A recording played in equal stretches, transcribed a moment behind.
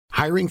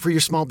Hiring for your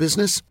small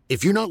business?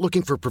 If you're not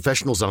looking for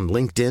professionals on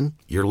LinkedIn,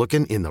 you're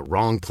looking in the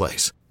wrong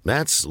place.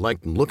 That's like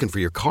looking for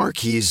your car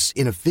keys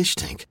in a fish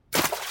tank.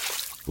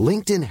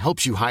 LinkedIn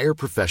helps you hire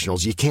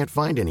professionals you can't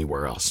find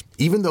anywhere else,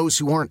 even those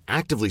who aren't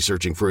actively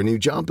searching for a new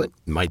job but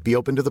might be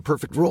open to the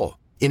perfect role.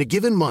 In a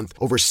given month,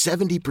 over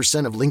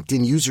 70% of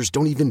LinkedIn users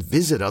don't even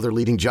visit other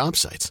leading job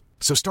sites.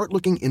 So start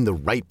looking in the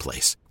right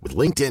place. With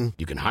LinkedIn,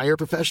 you can hire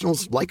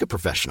professionals like a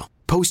professional.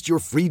 Post your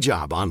free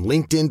job on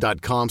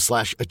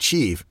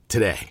linkedin.com/achieve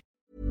today.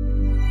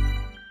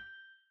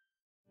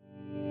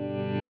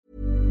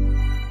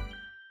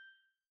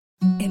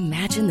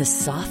 Imagine the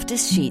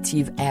softest sheets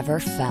you've ever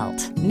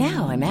felt.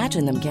 Now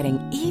imagine them getting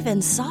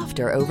even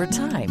softer over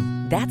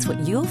time. That's what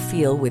you'll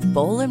feel with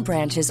Boll &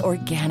 Branch's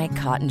organic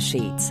cotton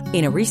sheets.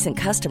 In a recent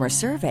customer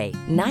survey,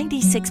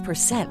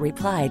 96%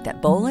 replied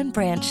that Boll &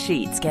 Branch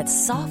sheets get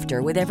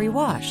softer with every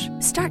wash.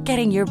 Start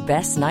getting your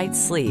best night's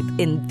sleep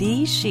in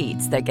these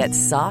sheets that get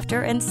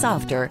softer and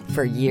softer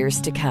for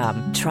years to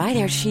come. Try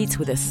their sheets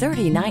with a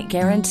 30-night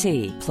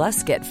guarantee.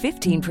 Plus, get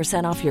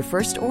 15% off your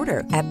first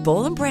order at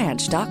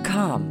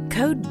bollandbranch.com.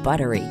 Code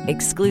BUTTERY.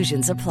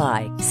 Exclusions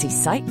apply. See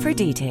site for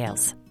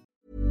details.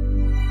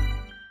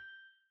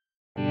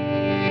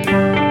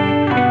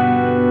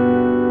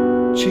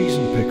 Cheese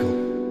and pickle.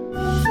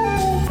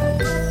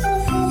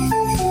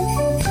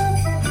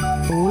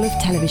 All of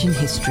television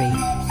history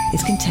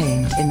is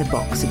contained in the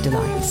Box of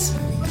Delights.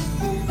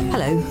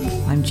 Hello,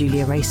 I'm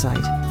Julia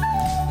Rayside.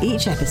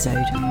 Each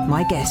episode,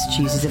 my guest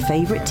chooses a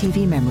favourite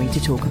TV memory to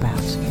talk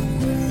about.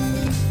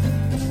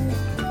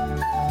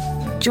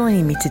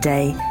 Joining me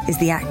today is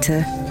the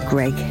actor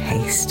Greg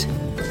Haste.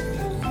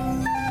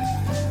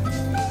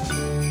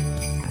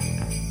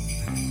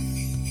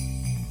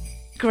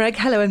 Greg,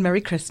 hello and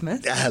Merry Christmas.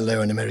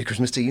 Hello and a Merry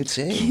Christmas to you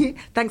too.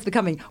 Thanks for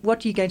coming.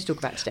 What are you going to talk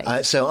about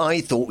today? So I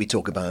thought we'd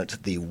talk about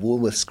the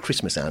Woolworths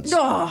Christmas ads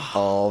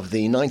of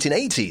the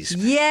 1980s.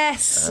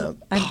 Yes!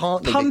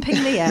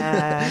 Pumping the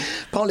air.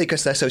 Partly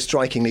because they're so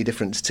strikingly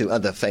different to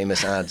other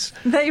famous ads.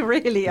 They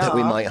really are. That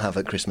we might have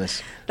at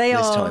Christmas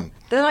this time.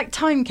 They're like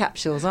time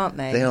capsules, aren't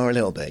they? They are a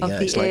little bit, yeah.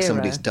 It's like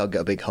somebody's dug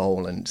a big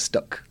hole and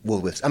stuck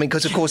Woolworths. I mean,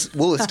 because of course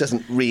Woolworths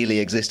doesn't really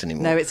exist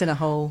anymore. No, it's in a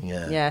hole.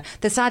 Yeah.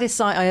 The saddest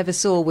sight I ever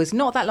saw was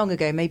not that long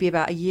ago, maybe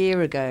about a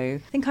year ago.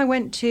 I think I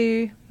went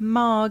to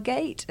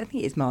Margate. I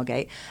think it is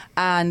Margate.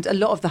 And a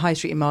lot of the high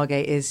street in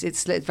Margate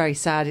it's very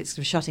sad.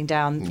 It's shutting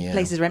down. Yeah.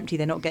 Places are empty.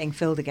 They're not getting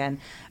filled again.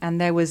 And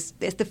it's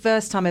the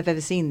first time I've ever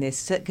seen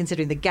this,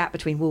 considering the gap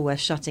between Woolworths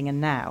shutting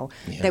and now.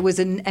 Yeah. There was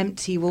an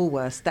empty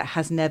Woolworths that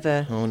has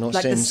never...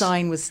 the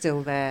sign was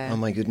still there. Oh,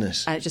 my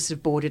goodness. And it just sort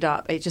of boarded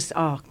up. It just,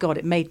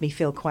 it made me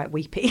feel quite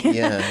weepy.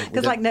 Yeah.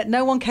 Because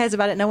no one cares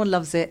about it. No one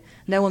loves it.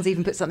 No one's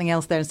even put something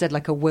else there instead,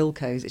 like a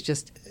Wilko's. It's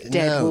just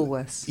dead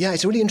Woolworths. Yeah,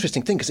 it's a really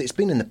interesting thing because it's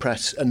been in the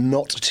press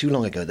not too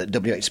long ago that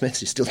WH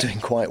Smith's is still doing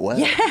quite well.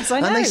 Yes, I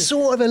know. And they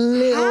sort of a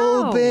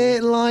little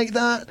bit like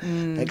that.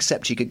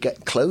 Except you could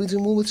get clothes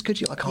in Woolworths, could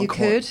you? I can't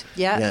quite. You could,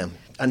 yeah. Yeah.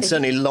 And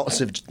certainly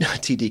lots of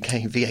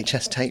TDK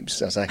VHS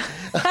tapes, as I...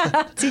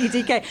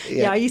 TDK.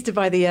 Yeah, I used to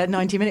buy the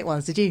 90-minute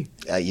ones, did you?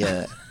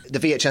 Yeah. The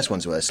VHS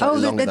ones were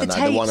slightly longer than that.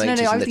 Tapes. The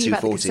 180s and the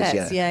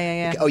 240s.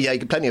 Yeah. Oh,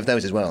 yeah, plenty of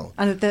those as well.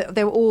 And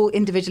they were all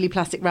individually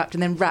plastic wrapped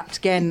and then wrapped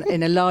again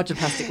in a larger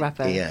plastic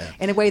wrapper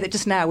in a way that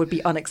just now would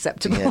be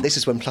unacceptable. Yeah, this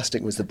is when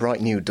plastic was the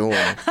bright new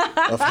dawn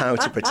of how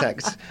to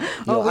protect.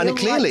 And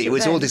clearly it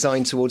was all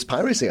designed towards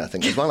piracy, I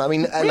think, as well. I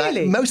mean,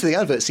 really? Most of the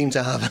adverts seem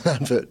to have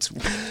an advert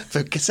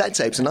for cassette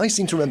tapes, and I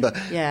seem to remember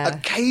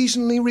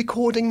occasionally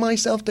recording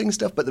myself doing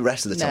stuff, but the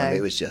rest of the time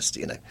it was just,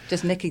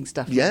 just nicking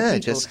stuff. Yeah,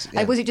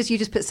 was it just you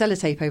just put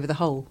sellotape over the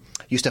hole?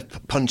 Used to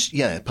punch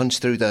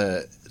through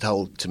the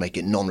hole to make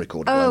it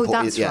non-recordable. Oh,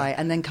 that's right,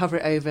 and then cover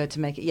it over to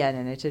make it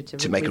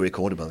to make it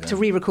recordable. Yeah. To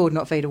re-record,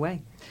 not fade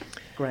away.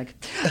 Greg.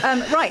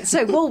 Right,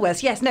 so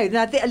Woolworths, yes, no.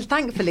 Now,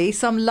 thankfully,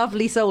 some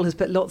lovely soul has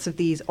put lots of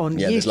these on YouTube.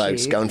 Yeah, there's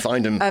loads. Go and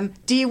find them.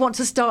 Do you want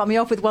to start me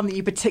off with one that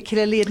you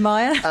particularly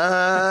admire?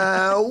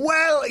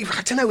 Well,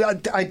 I don't know.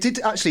 I did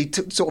actually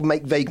sort of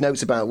make vague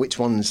notes about which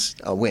ones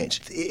are which.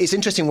 It's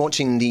interesting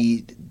watching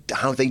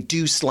how they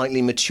do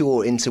slightly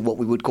mature into what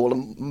we would call a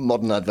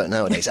modern advert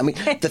nowadays. I mean,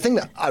 the thing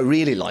that I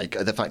really like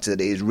are the fact that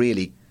it is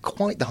really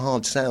quite the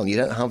hard sound. You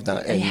don't have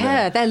that in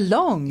they're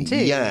long too.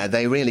 Yeah,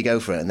 they really go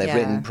for it, and they've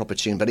written proper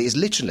tune. But it is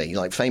literally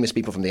like famous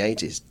people from the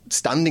 80s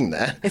standing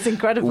there. It's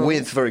incredible.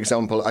 With, for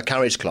example, a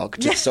carriage clock,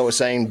 just sort of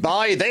saying,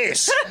 buy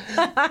this!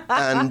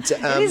 And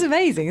it is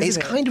amazing,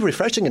 isn't it? It's kind of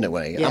refreshing in a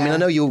way. Yeah. I mean, I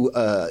know you,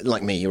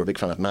 like me, you're a big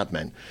fan of Mad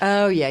Men.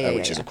 Oh, yeah.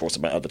 Which is, of course,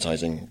 about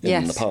advertising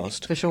in the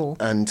past. For sure.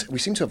 And we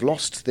seem to have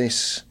lost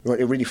this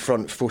really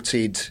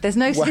front-footed... There's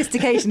no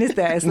sophistication, is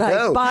there? It's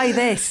like, buy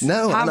this,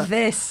 have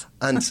this.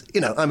 And,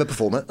 I'm a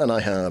performer and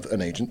I have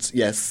an agent.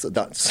 Yes,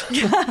 that's...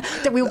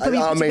 We'll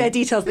put their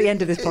details at the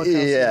end of this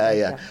podcast.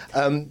 Yeah.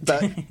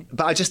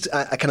 But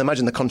I can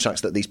imagine the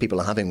contracts that these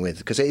people are having with...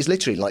 Because it is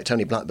literally like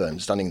Tony Blackburn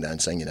standing there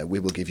and saying, we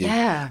will give you...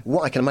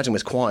 What I can imagine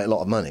was quite a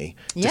lot of money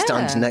to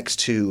stand next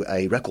to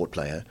a record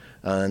player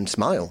and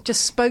smile.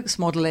 Just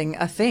spokesmodelling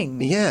a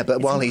thing. Yeah, but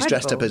it's while incredible. He's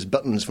dressed up as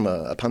Buttons from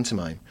a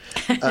pantomime.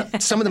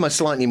 Some of them are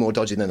slightly more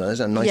dodgy than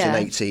others. And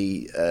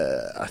 1980,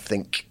 I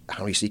think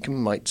Harry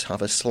Seacombe might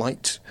have a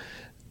slight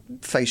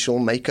facial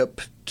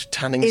makeup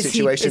tanning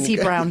situation. Is he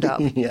browned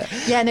up?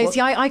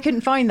 I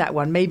couldn't find that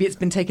one. Maybe it's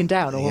been taken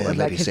down, or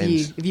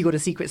have you got a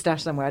secret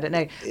stash somewhere? I don't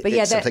know. But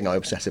it's something I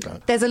obsess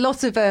about. There's a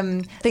lot of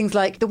things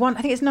like the one,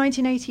 I think it's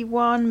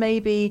 1981,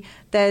 maybe.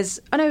 Is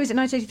it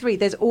 1983?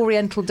 There's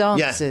Oriental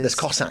dancers. Yeah, there's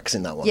Cossacks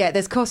in that one. Yeah,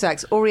 there's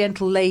Cossacks,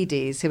 Oriental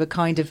ladies who are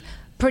kind of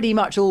pretty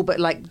much all but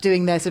like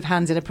doing their sort of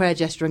hands in a prayer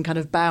gesture and kind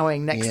of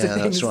bowing next to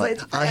things. That's right.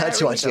 I had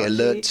to actually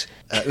alert.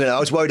 I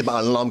was worried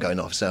about an alarm going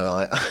off,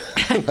 so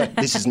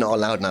this is not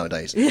allowed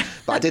nowadays.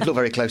 But I did look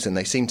very close, and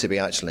they seem to be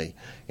actually,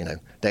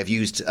 they've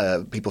used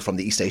people from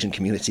the East Asian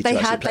community to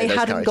actually play those characters. They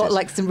hadn't got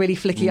like some really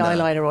flicky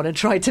eyeliner on and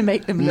tried to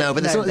make them look... No,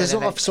 but there's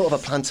sort of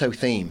a Planto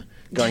theme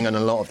going on a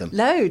lot of them.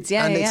 Loads,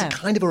 yeah. And it's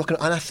kind of a rock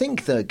and I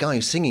think the guy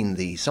who's singing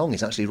the song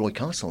is actually Roy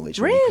Castle, which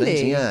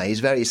really? Yeah,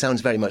 he sounds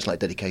very much like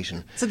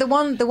Dedication. So the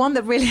one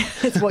that really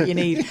is what you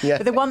need.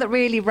 But the one that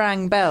really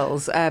rang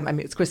bells,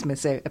 it's Christmas,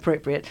 so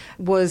appropriate,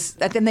 was,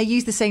 and they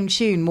used the same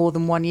tune more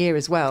than one year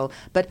as well,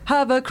 but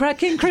Have a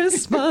Cracking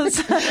Christmas.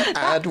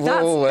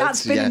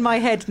 That's been in my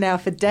head now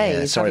for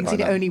days. Sorry having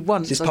seen it only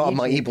once. It's part of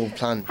my evil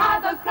plan.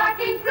 Have a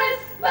cracking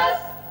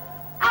Christmas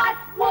at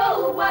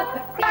Woolworth,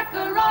 the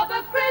cracker of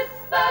a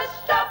Christmas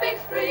shopping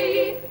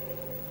spree.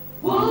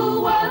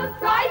 Woolworth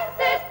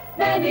prices,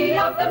 many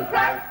of them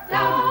cracked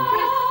down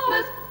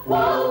Christmas.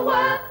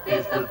 Woolworth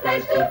is the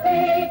place to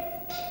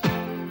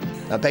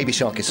be. Baby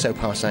Shark is so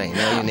passé.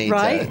 Now you need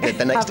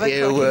the next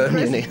earworm.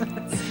 You need.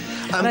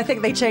 And I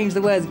think they changed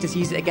the words and just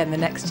used it again the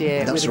next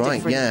year. That's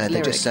right, lyric.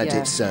 They just said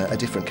it's a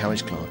different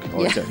carriage clerk.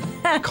 Or it's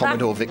a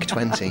Commodore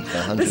VIC-20 for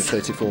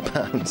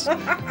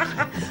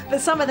 £134.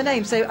 But some of the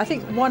names. So I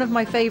think one of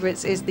my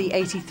favourites is the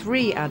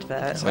 83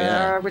 advert,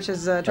 which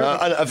is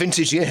a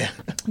vintage year.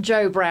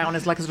 Joe Brown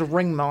is like a sort of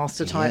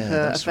ringmaster type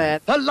affair.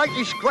 Right. The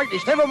latest,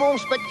 greatest, ever more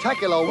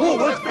spectacular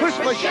Woolworth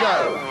Christmas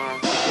show.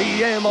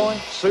 EMI,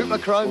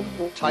 Superchrome,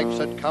 tapes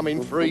that come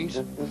in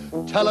threes.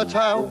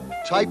 Telltale,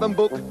 tape and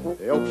book,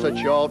 helps a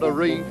child to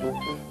read.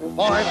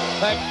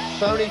 5-pack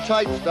Sony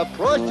tapes, the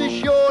price is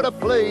sure to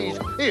please.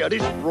 Here,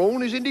 this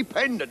brawn is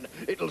independent.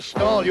 It'll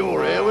style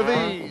your hair with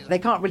ease. They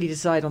can't really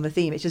decide on the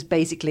theme. It's just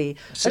basically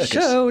Circus. A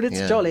show and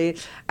it's jolly.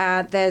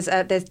 There's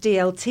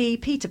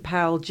DLT, Peter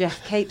Powell,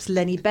 Jeff Capes,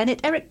 Lenny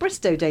Bennett, Eric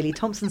Bristow, Daley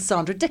Thompson,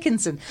 Sandra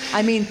Dickinson.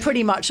 I mean,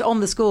 pretty much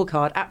on the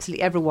scorecard,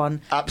 absolutely everyone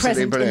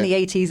present brilliant. in the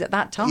 80s at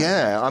that time.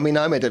 Yeah, I mean,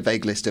 I made a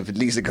vague list of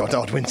Lisa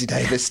Goddard, Wincy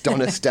Davis,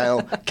 Donna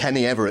Stell,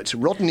 Kenny Everett,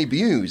 Rodney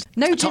Bewes.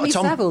 No Jimmy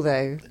Savile,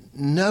 though.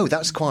 No,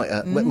 that's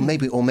quite...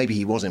 maybe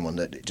he was in one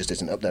that just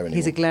isn't up there anymore.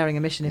 He's a glaring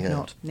omission, if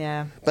not.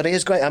 Yeah. But it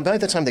is great. And by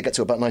the time they get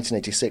to about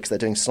 1986, they're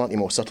doing slightly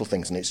more subtle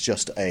things, and it's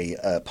just a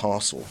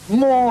parcel.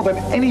 More than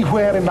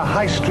anywhere in the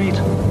high street,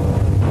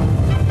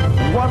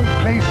 one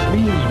place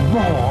means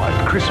more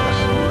at Christmas.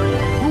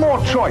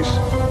 More choice.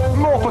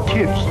 More for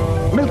kids.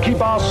 Milky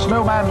Bar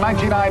Snowman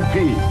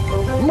 99p.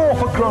 More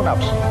for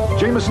grown-ups.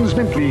 Jameson's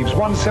Mint Leaves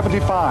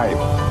 175.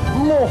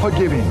 More for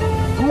giving.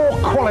 More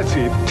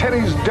quality,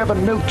 Terry's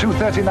Devon Milk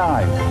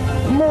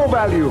 239. More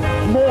value,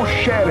 more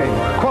sharing,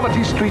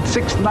 Quality Street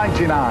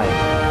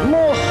 699.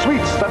 More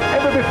sweets than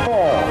ever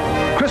before.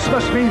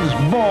 Christmas means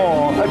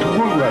more at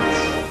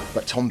Woolworths.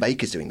 But Tom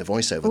Baker's doing the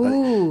voiceover. But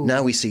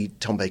now we see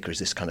Tom Baker as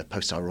this kind of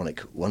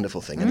post-ironic, wonderful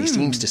thing. And he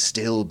seems to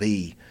still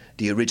be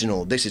the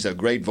original, this is a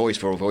great voice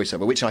for a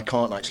voiceover, which I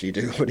can't actually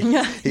do. But he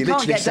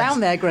can't get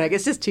down there, Greg.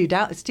 It's just too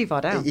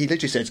far down. He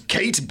literally says,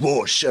 Kate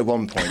Bush at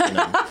one point,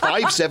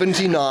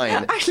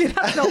 579. Actually,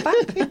 that's not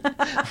bad.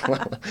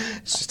 Well,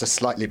 it's just a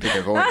slightly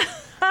bigger voice.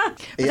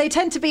 But they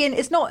tend to be in.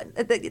 It's not.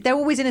 They're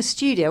always in a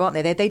studio, aren't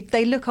they?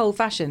 They look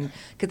old-fashioned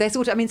because they're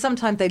sort of. I mean,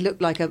 sometimes they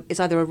look like it's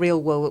either a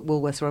real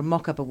Woolworths or a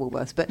mock-up of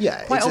Woolworths. But quite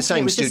it's often the same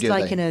it was studio.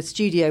 Just like in a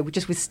studio,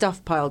 just with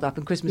stuff piled up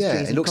and Christmas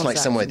trees. Yeah, it looks like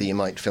somewhere that you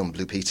might film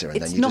Blue Peter,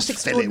 and then you just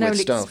fill it with stuff.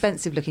 It's not extraordinarily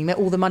expensive looking.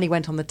 All the money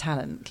went on the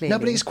talent. Clearly. No,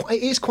 but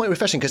it is quite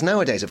refreshing because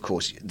nowadays, of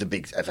course, the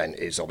big event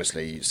is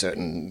obviously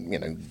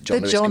certain,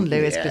 John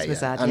Lewis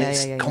Christmas ad, and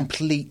it's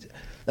complete.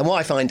 And what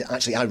I find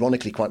actually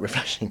ironically quite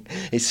refreshing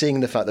is seeing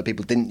the fact that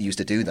people didn't used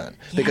to do that.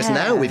 Because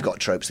now we've got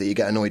tropes that you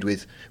get annoyed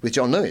with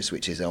John Lewis,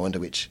 which is, I wonder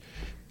which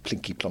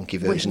plinky plonky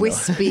version.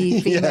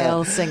 Wispy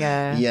female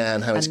singer. Yeah,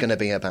 and how it's going to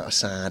be about a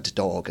sad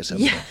dog or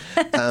something.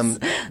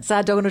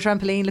 Sad dog on a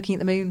trampoline looking at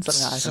the moon,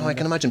 something like that. So I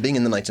can imagine being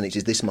in the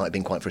 1980s, this might have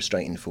been quite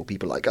frustrating for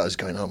people like us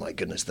going, oh my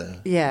goodness, the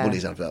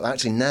Woolies advert.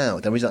 Actually, now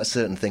there is that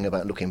certain thing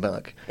about looking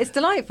back. It's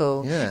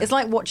delightful. Yeah. It's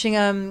like watching,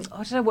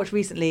 what did I watch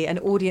recently? An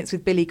Audience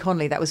with Billy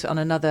Connolly. That was on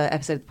another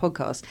episode of the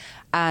podcast.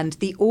 And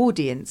the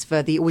audience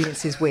for The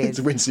Audience is With. It's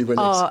Wincy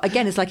Willis.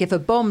 Again, it's like if a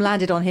bomb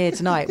landed on here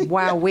tonight,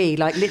 wowee.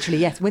 Like literally,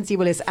 yes, Wincy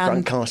Willis and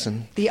Frank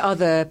Carson. The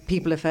other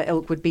people of her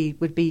ilk would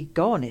be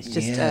gone. It's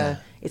just,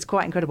 it's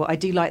quite incredible. I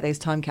do like those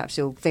time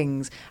capsule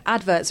things.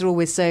 Adverts are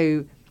always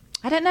so...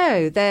 I don't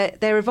know.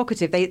 They're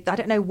evocative. I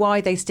don't know why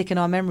they stick in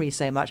our memories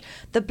so much.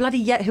 The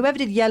bloody whoever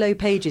did Yellow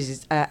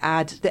Pages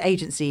ad, the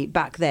agency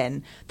back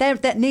then, they're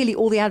nearly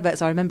all the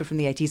adverts I remember from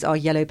the 80s are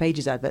Yellow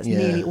Pages adverts. Yeah.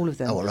 Nearly all of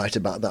them. Oh, right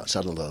about that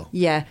saddle though.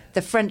 Yeah,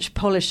 the French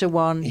polisher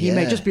one. You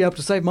may just be able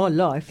to save my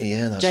life.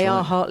 Yeah, that's J.R.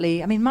 right.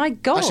 Hartley. I mean, my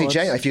God. Actually,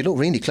 if you look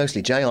really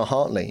closely, J.R.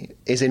 Hartley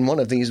is in one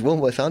of these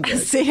Woolworth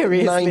adverts.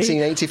 Seriously?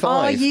 1985.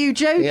 Are you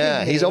joking?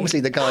 Yeah, he's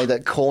obviously the guy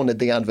that cornered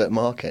the advert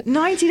market.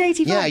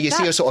 1985. Yeah, you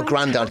see a That's sort of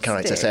grandad fantastic.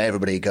 character say,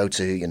 everybody go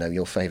to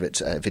your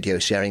favourite video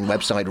sharing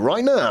website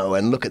right now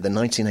and look at the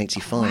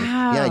 1985.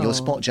 Wow. Yeah, you'll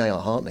spot J.R.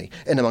 Hartley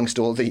in amongst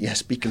all the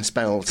Speak and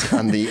Spells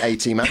and the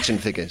A-Team action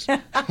figures.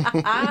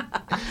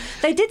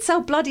 They did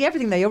sell bloody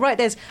everything, though. You're right.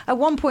 There's at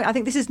one point, I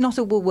think this is not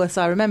a Woolworths.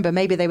 I remember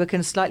maybe they were kind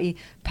of slightly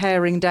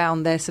paring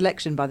down their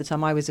selection by the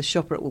time I was a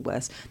shopper at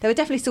Woolworths. There were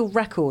definitely still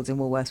records in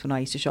Woolworths when I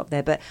used to shop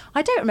there, but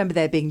I don't remember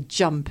there being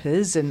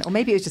jumpers, or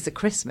maybe it was just at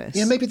Christmas.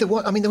 Yeah, maybe there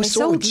was. I mean, there were They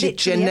sort of sold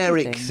literally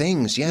generic everything.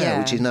 things, Yeah.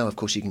 which is now, of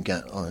course, you can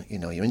get on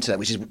your internet,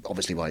 which is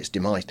obviously why it's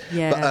demised.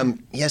 Yeah.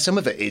 But some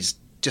of it is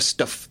just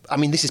stuff. I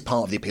mean, this is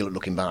part of the appeal of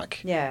looking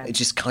back. Yeah. It's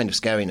just kind of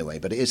scary in a way,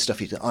 but it is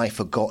stuff I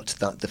forgot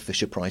that the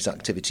Fisher-Price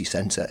Activity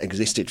Centre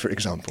existed, for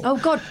example. Oh,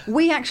 God,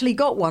 we actually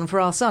got one for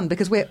our son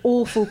because we're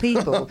awful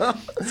people.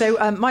 So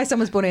my son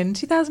was born in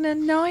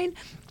 2009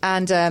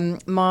 and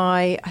it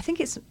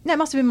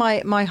must have been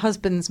my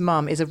husband's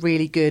mum is a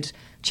really good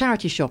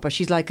charity shopper.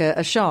 She's like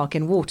a shark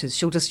in waters.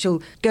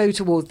 She'll go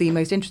towards the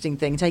most interesting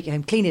thing, take it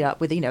home, clean it up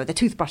with the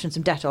toothbrush and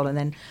some Dettol, and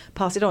then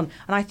pass it on.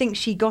 And I think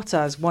she got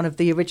us one of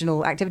the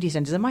original activity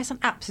centres, and my son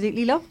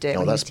absolutely loved it.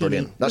 Oh, that's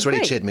brilliant. That's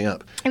really cheered me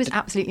up. It was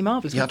absolutely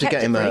marvellous. You have to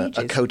get him a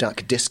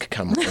Kodak disc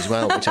camera as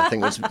well, which I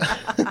think was...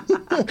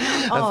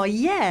 Oh,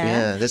 yeah.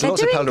 Yeah, there's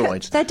lots of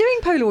Polaroids. They're doing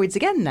Polaroids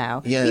again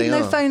now. Yeah, Even they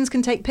though are. phones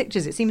can take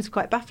pictures, it seems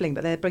quite baffling,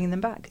 but they're bringing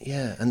them back.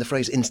 Yeah, and the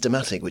phrase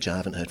Instamatic, which I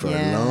haven't heard for a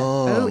Yeah.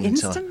 long Oh, time.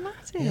 Instamatic.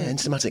 Yeah,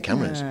 Instamatic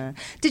cameras. Yeah.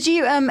 Did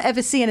you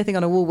ever see anything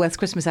on a Woolworths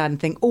Christmas ad and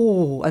think,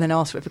 oh, and then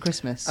ask for it for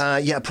Christmas?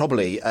 Yeah,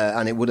 probably.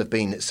 And it would have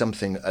been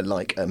something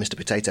like Mr.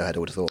 Potato Head, I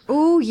would have thought.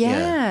 Oh,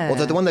 yeah.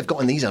 Although the one they've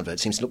got in these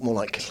adverts seems to look more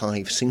like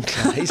Clive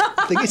Sinclair.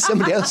 I think it's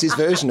somebody else's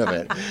version of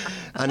it.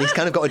 And he's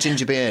kind of got a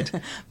ginger beard.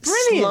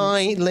 Brilliant.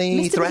 Slightly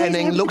Mr.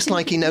 threatening. Potato. Looks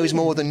like he knows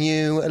more than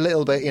you. A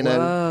little bit,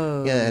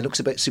 Whoa. Yeah, looks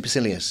a bit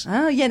supercilious.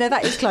 Oh, yeah, no,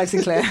 that is Clive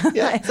Sinclair.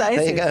 Yeah, That is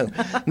there you him.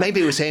 go.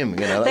 Maybe it was him.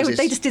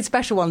 They just did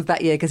special ones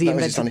that year because he That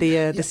was invented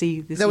his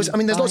the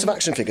there's lots of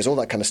action figures, all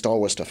that kind of Star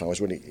Wars stuff. I was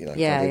really,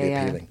 Yeah, really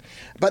yeah. appealing.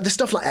 But the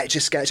stuff like Etch a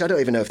Sketch, I don't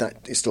even know if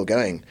that is still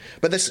going.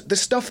 But the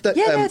stuff that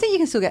Yeah, no, I think you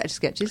can still get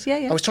sketches. Yeah,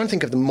 yeah. I was trying to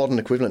think of the modern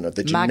equivalent of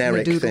the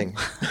generic Magnadoodle. thing.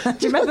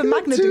 Do you remember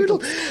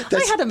Magnadoodle?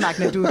 There's- I had a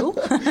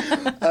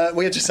Magnadoodle.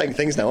 We're just saying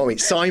things now, aren't we?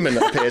 Simon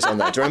appears on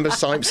there. Do you remember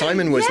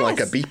Simon was Yes. like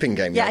a beeping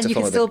game. Yeah, had and to you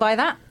can follow still buy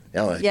that.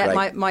 Oh, yeah,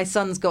 great. my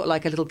son's got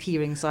like a little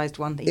keyring-sized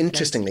one. That he plays.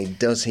 Interestingly,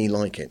 does he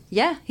like it?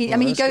 Yeah, he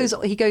that's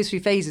goes through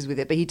phases with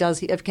it, but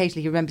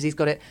occasionally he remembers he's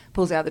got it,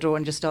 pulls it out the drawer,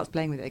 and just starts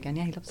playing with it again.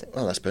 Yeah, he loves it.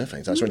 Oh, that's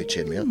perfect. That's really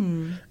cheered me up.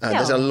 Yeah.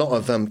 There's a lot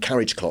of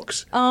carriage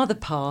clocks. Ah, the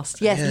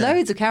past. Yes, Yeah.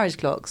 loads of carriage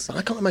clocks.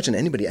 I can't imagine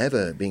anybody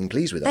ever being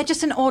pleased with They're that.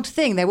 just an odd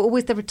thing. They were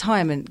always the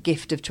retirement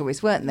gift of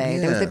choice, weren't they?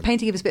 There was Yeah. the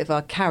painting of a bit of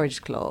our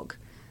carriage clock.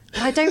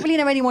 I don't really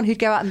know anyone who'd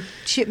go out and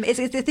ship. It's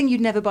the thing you'd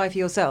never buy for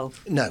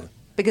yourself. No.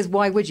 Because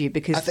why would you?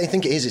 Because I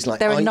think it is. It's like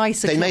they're a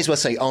nicer they may clock. as well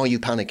say, "Are you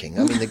panicking?"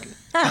 I mean,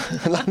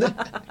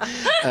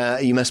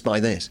 you must buy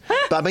this.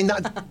 But I mean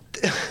that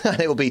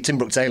it will be Tim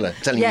Brooke Taylor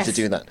telling Yes, you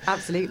to do that.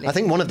 absolutely. I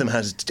think one of them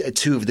has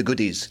two of the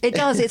goodies. It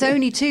does. It's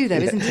only two, though,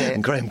 isn't it?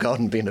 And Graham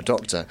Garden, being a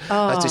doctor,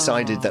 has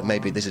decided that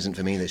maybe this isn't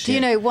for me this Do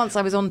year. you know, once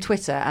I was on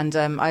Twitter and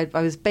I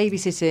was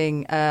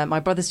babysitting my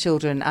brother's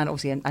children and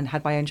obviously and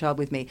had my own child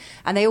with me,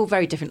 and they all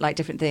very different, like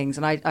different things.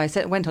 And I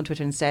went on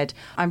Twitter and said,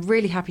 I'm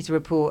really happy to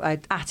report, I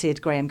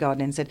atted Graham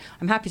Garden and said,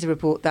 I'm happy to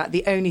report that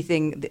the only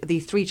thing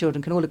these three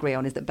children can all agree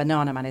on is that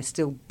Banana Man is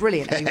still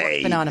brilliant. And we watched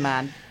Hey. Banana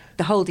Man.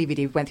 The whole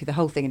DVD, went through the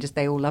whole thing and just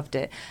they all loved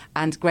it.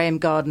 And Graham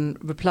Garden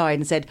replied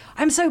and said,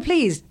 I'm so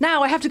pleased.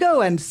 Now I have to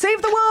go and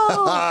save the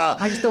world.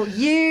 I just thought,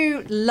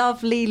 you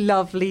lovely,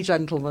 lovely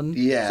gentleman.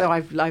 Yeah. So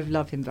I've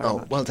loved him very Oh,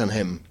 much. well done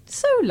him.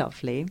 So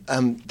lovely.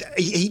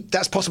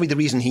 That's possibly the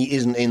reason he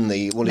isn't in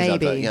the Woolies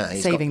Maybe, advert. Yeah,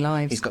 he's saving got,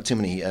 lives. He's got too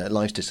many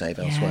lives to save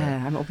elsewhere.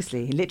 Yeah, and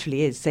obviously he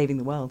literally is saving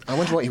the world. I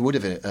wonder what he would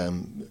have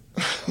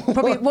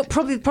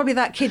Probably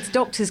that kid's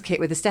doctor's kit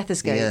with a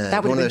stethoscope. Yeah,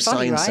 that would one have of been those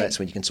funny, science right? sets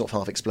where you can sort of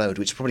half explode,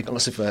 which probably got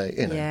lots of,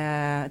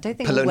 Yeah, I don't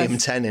think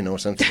polonium-10 in or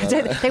something like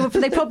that.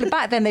 They probably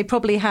back then they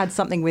probably had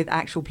something with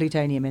actual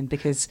plutonium in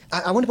because.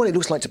 I wonder what it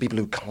looks like to people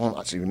who can't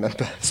actually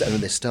remember some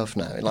of this stuff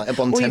now. Like a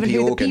Bon Or even Tempi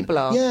who the organ. people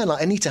are. Yeah,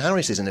 like Anita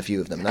Harris is in a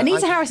few of them. Now,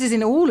 Anita Harris is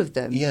in all of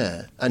them.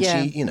 Yeah, and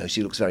Yeah.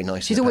 she looks very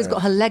nice. She's always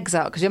got her legs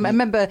out because I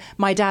remember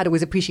my dad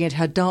always appreciated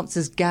her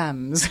dancer's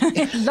gams.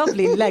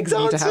 Lovely legs,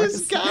 Anita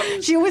Harris. Dancer's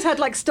gams. She always had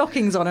like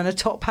stockings on and a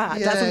top hat.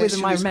 Yeah, That's always she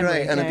in my was memory.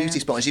 great. And Yeah. a beauty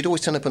spot. She'd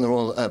always turn up on the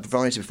Royal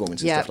Variety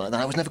Performance and Yeah. stuff like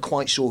that. I was never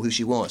quite sure who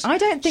she was. I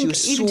don't She think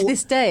was even to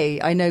this day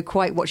I know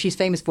quite what she's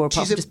famous for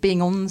apart from just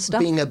being on stuff.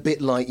 Being a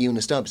bit like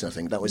Una Stubbs, I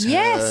think. That was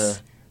Yes. her...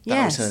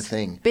 That was her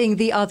thing. Being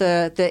the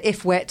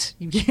if wet.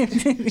 She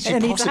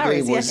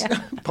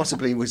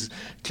possibly was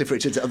Cliff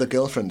Richard's other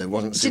girlfriend and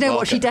wasn't Do Sue you know what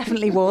Barker. she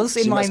definitely was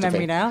in She my must have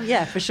memory been. now?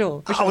 Yeah, for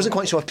sure. I wasn't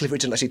quite sure if Cliff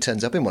Richard actually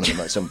turns up in one of them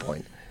at some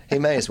point. He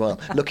may as well.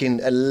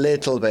 Looking a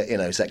little bit,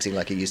 sexy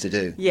like he used to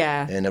do.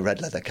 Yeah. In a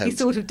red leather coat. He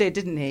sort of did,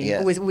 didn't he? Yeah.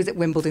 Always at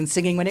Wimbledon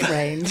singing when it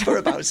rained. For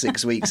about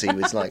 6 weeks, he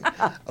was like,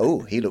 oh,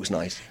 he looks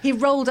nice. He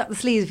rolled up the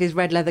sleeves of his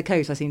red leather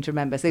coat, I seem to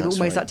remember. So they were That's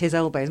almost right. up to his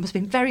elbows. It must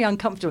have been very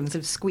uncomfortable and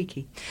sort of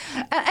squeaky.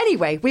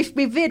 Anyway, we've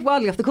veered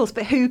wildly off the course,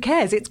 but who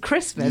cares? It's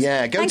Christmas.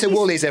 Yeah, go Thank to you.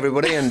 Woolies,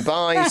 everybody, and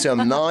buy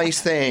some nice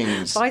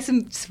things. Buy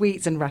some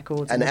sweets and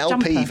records. An and a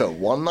LP jumper. for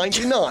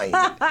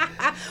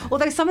 $1.99.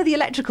 Although some of the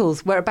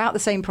electricals were about the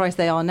same price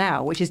they are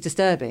now, which is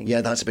disturbing.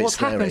 Yeah, that's a bit What's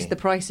happened scary. to the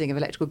pricing of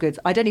electrical goods?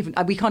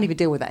 We can't even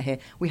deal with that here.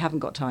 We haven't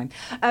got time.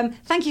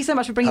 Thank you so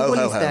much for bringing Ho, ho,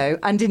 Woolies, ho. though.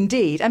 And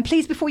indeed, and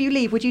please, before you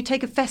leave, would you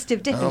take a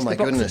festive dip Oh, into my the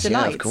box goodness, of yeah,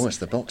 delights? of course,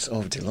 the box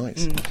of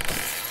delights.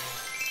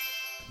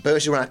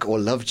 Bergerac or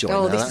Lovejoy.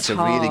 Oh, Now, this that's is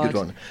a really good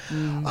hard.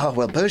 one. Oh,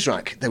 well,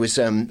 Bergerac. There was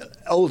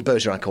old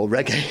Bergerac or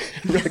reggae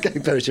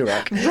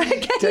Bergerac.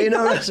 Reggae Do you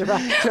know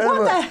Bergerac. do you What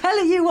remember- the hell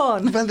are you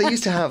on? Well, they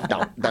used to have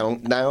down,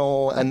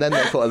 and then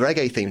they put a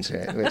reggae theme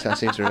to it, which I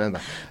seem to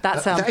remember.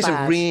 That sounds That is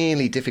bad. a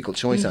really difficult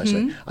choice,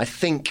 actually. I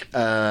think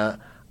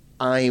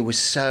I was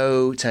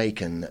so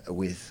taken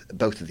with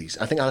both of these.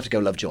 I think I'll have to go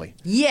Lovejoy.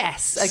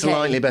 Yes. Okay.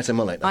 Slightly better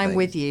mullet, I I'm think.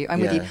 with you. I'm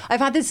with you. Yeah.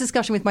 I've had this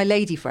discussion with my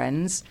lady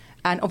friends.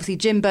 And obviously,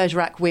 Jim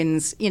Bergerac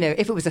wins.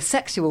 If it was a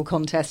sexual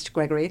contest,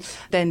 Gregory,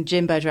 then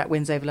Jim Bergerac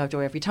wins over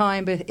Lovejoy every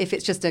time. But if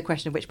it's just a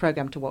question of which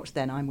programme to watch,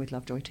 then I'm with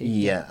Lovejoy too.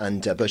 Yeah,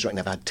 and Bergerac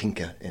never had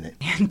Tinker in it.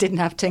 Didn't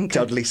have Tinker.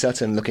 Dudley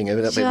Sutton looking a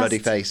little bit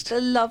ruddy-faced.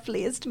 The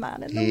loveliest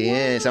man in the world. He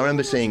is. I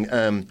remember seeing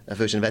a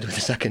version of Edward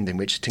II in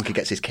which Tinker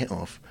gets his kit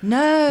off.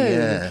 No.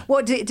 Yeah.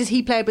 What does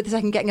he play Edward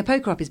II getting a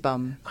poker up his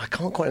bum? I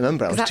can't quite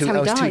remember. I was 'Cause too, that's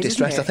how he I was too dies,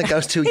 distressed. isn't I think I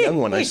was too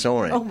young when I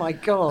saw it. Oh my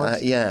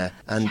God. Yeah,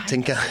 and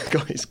Tinker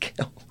got his kit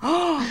off.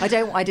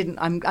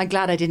 I'm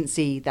glad I didn't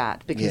see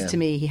that because Yeah. to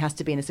me he has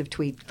to be in a sort of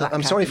tweed. black I'm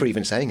cap sorry and for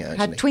even saying it, actually.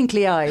 Had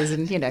twinkly eyes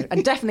and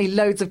and definitely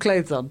loads of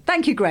clothes on.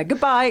 Thank you, Greg.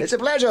 Goodbye. It's a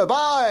pleasure.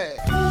 Bye.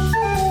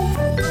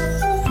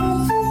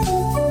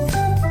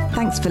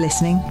 Thanks for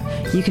listening.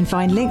 You can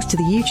find links to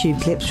the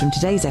YouTube clips from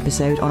today's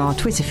episode on our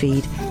Twitter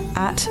feed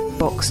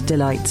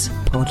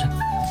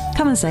 @BoxDelightsPod.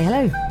 Come and say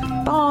hello.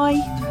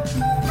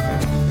 Bye.